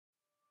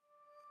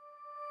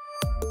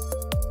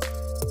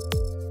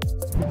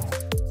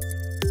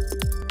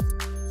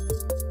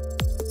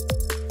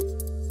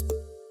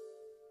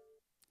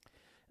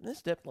In this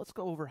step, let's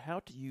go over how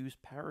to use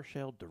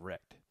PowerShell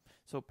Direct.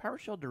 So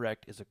PowerShell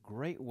Direct is a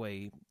great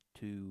way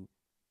to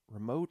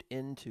remote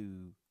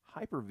into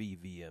Hyper-V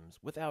VMs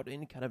without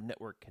any kind of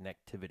network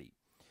connectivity.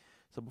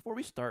 So before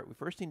we start, we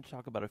first need to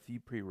talk about a few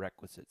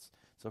prerequisites.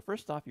 So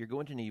first off, you're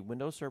going to need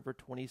Windows Server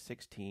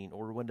 2016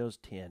 or Windows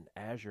 10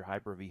 as your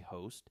Hyper-V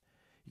host.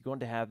 You're going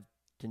to have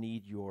to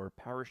need your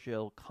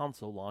PowerShell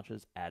console launch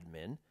as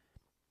admin.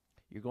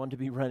 You're going to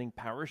be running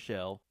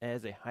PowerShell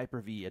as a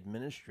Hyper-V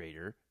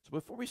administrator. So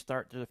before we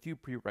start, there's a few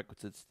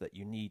prerequisites that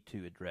you need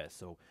to address.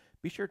 So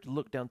be sure to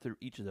look down through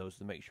each of those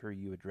to make sure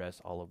you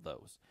address all of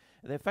those.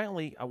 And then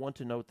finally, I want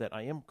to note that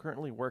I am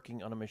currently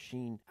working on a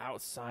machine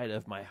outside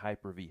of my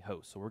Hyper-V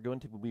host. So we're going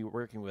to be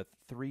working with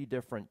 3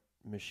 different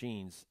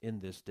machines in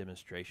this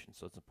demonstration.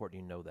 So it's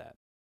important you know that.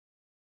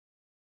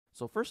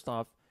 So first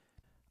off,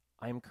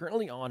 I am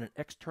currently on an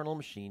external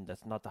machine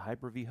that's not the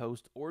Hyper-V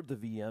host or the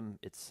VM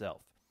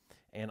itself.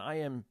 And I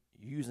am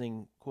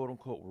using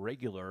quote-unquote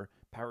regular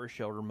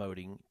PowerShell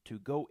remoting to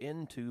go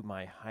into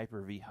my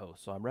Hyper-V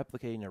host. So I'm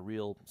replicating a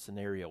real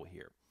scenario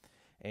here.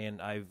 And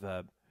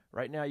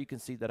right now you can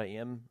see that I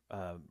am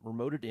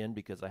remoted in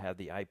because I have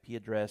the IP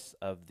address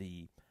of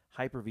the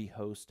Hyper-V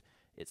host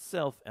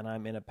itself, and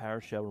I'm in a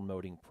PowerShell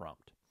remoting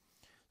prompt.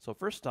 So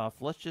first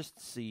off, let's just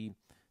see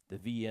the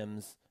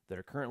VMs that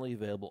are currently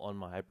available on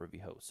my Hyper-V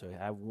host. So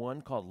I have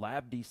one called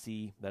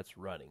LabDC that's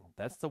running.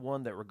 That's the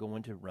one that we're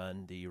going to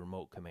run the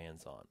remote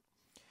commands on.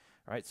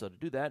 All right, so to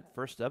do that,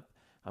 first up,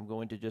 I'm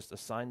going to just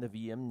assign the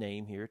VM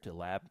name here to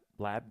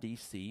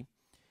LabDC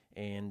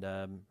and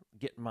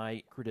get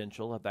my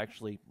credential. I've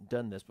actually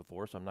done this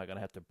before, so I'm not going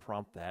to have to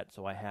prompt that.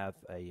 So I have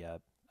a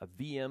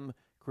VM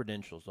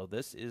credential. So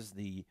this is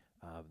the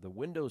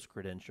Windows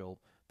credential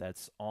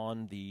that's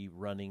on the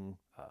running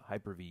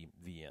Hyper-V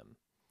VM.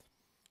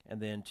 And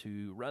then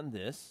to run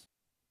this,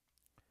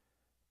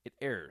 it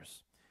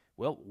errors.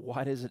 Well,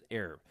 why does it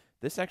error?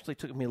 This actually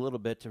took me a little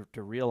bit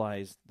to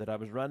realize that I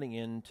was running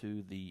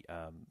into the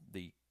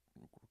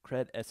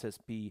CRED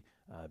SSP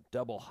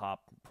double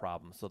hop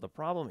problem. So the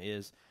problem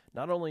is,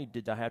 not only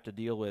did I have to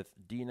deal with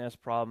DNS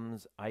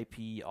problems,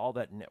 IP, all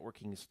that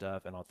networking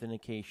stuff, and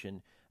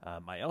authentication,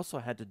 I also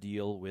had to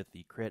deal with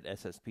the CRED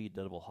SSP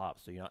double hop.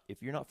 So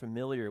if you're not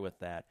familiar with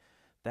that,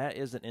 that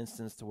is an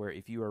instance to where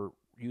if you are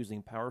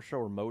using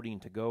PowerShell remoting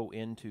to go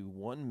into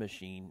one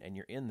machine and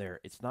you're in there,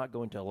 it's not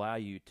going to allow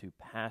you to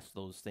pass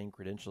those same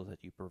credentials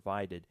that you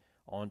provided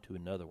onto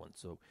another one.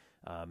 So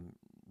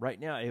right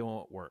now it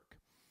won't work.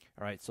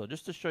 All right, so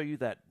just to show you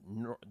that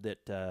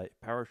PowerShell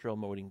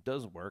remoting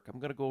does work, I'm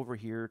going to go over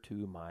here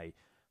to my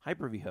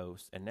Hyper-V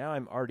host, and now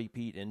I'm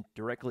RDP'd in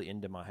directly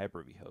into my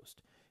Hyper-V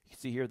host. You can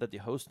see here that the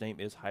host name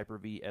is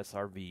Hyper-V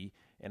SRV,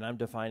 and I'm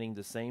defining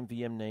the same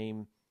VM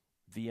name,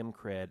 VM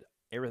cred,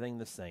 everything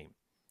the same.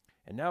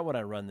 And now when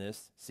I run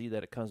this, see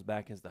that it comes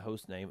back as the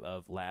host name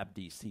of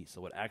LabDC,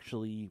 so it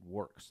actually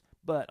works.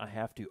 But I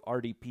have to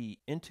RDP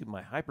into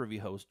my Hyper-V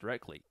host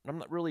directly. I'm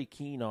not really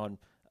keen on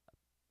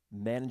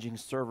managing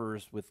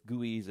servers with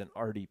GUIs and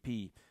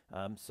RDP,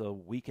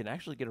 so we can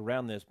actually get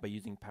around this by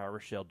using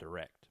PowerShell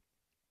Direct.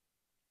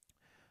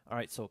 All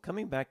right, so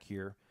coming back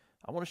here,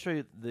 I want to show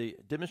you the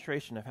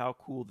demonstration of how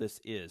cool this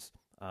is.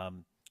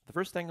 The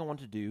first thing I want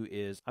to do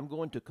is I'm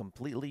going to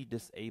completely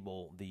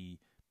disable the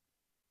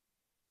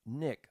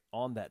NIC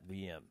on that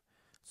VM.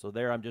 So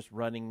there I'm just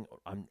running,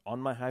 I'm on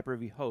my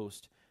Hyper-V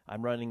host,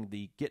 I'm running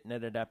the get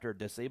net adapter,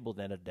 disable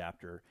net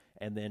adapter,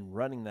 and then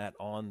running that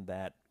on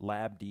that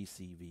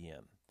LabDC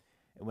VM.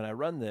 And when I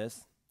run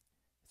this,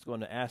 it's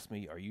going to ask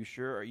me, are you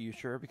sure? Are you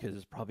sure? Because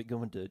it's probably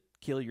going to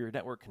kill your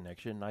network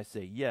connection. And I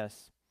say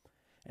yes.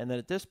 And then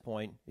at this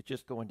point, it's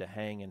just going to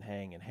hang and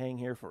hang and hang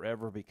here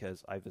forever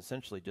because I've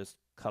essentially just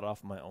cut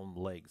off my own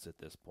legs at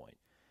this point.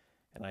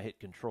 And I hit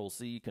Control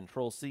C,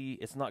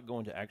 it's not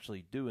going to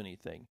actually do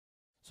anything.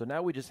 So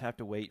now we just have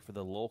to wait for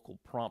the local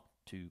prompt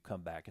to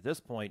come back. At this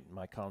point,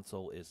 my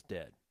console is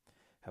dead.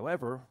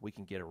 However, we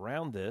can get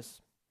around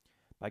this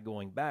by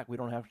going back. We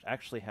don't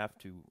actually have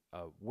to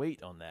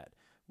wait on that.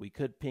 We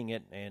could ping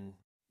it and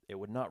it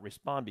would not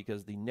respond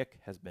because the NIC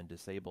has been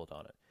disabled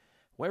on it.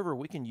 However,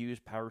 we can use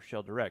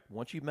PowerShell Direct.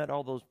 Once you've met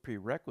all those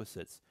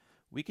prerequisites,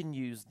 we can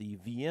use the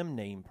VM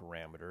name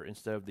parameter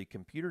instead of the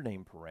computer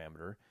name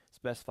parameter,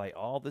 specify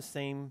all the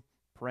same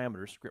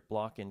parameters, script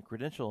block and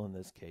credential in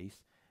this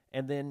case,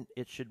 and then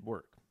it should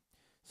work.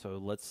 So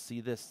let's see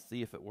this,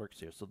 see if it works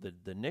here. So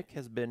the NIC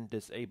has been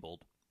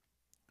disabled.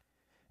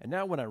 And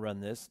now when I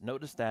run this,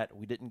 notice that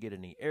we didn't get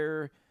any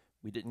error.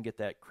 We didn't get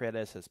that CRED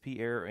SSP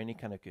error or any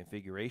kind of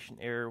configuration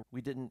error.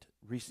 We didn't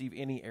receive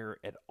any error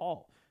at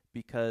all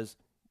because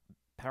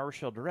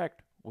PowerShell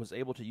Direct was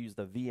able to use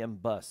the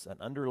VM bus, an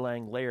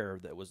underlying layer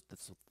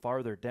that's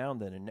farther down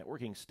than a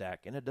networking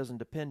stack, and it doesn't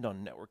depend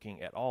on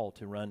networking at all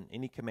to run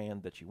any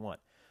command that you want.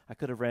 I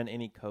could have ran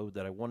any code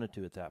that I wanted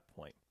to at that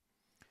point.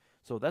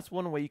 So that's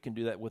one way you can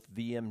do that with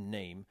VM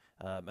name.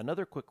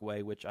 Another quick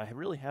way, which I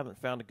really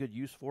haven't found a good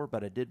use for,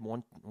 but I did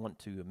want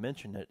to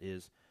mention it,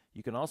 is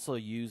you can also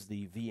use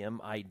the VM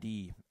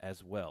ID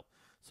as well.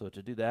 So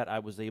to do that, I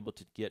was able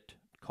to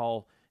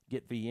call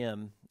get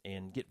VM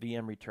and get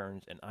VM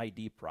returns an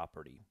ID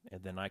property,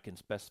 and then I can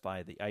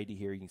specify the ID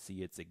here. You can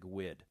see it's a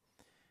GUID.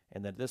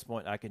 And then at this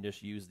point, I can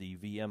just use the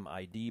VM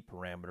ID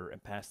parameter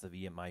and pass the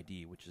VM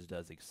ID, which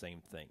does the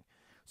same thing.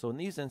 So in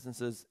these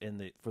instances,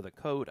 for the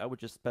code, I was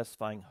just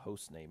specifying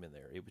host name in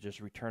there. It was just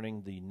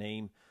returning the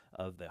name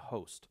of the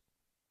host.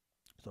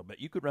 So, but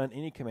you could run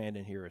any command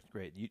in here. It's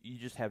great. You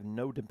just have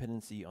no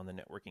dependency on the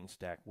networking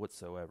stack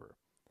whatsoever.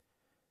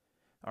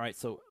 All right,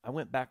 so I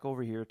went back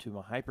over here to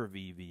my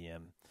Hyper-V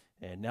VM,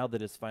 and now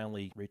that it's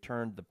finally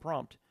returned the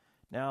prompt,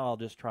 now I'll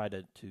just try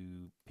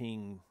to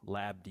ping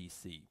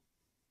labdc.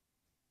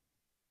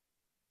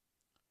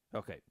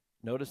 Okay,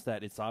 notice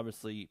that it's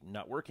obviously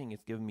not working.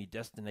 It's giving me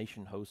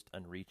destination host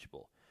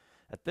unreachable.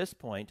 At this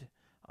point,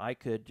 I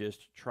could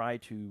just try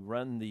to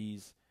run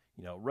these,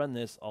 run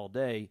this all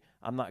day.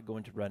 I'm not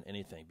going to run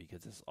anything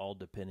because it's all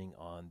depending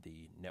on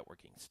the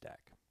networking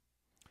stack.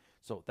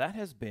 So that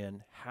has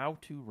been how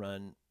to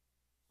run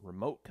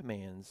remote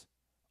commands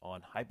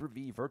on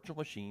Hyper-V virtual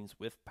machines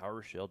with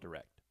PowerShell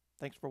Direct.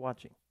 Thanks for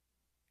watching.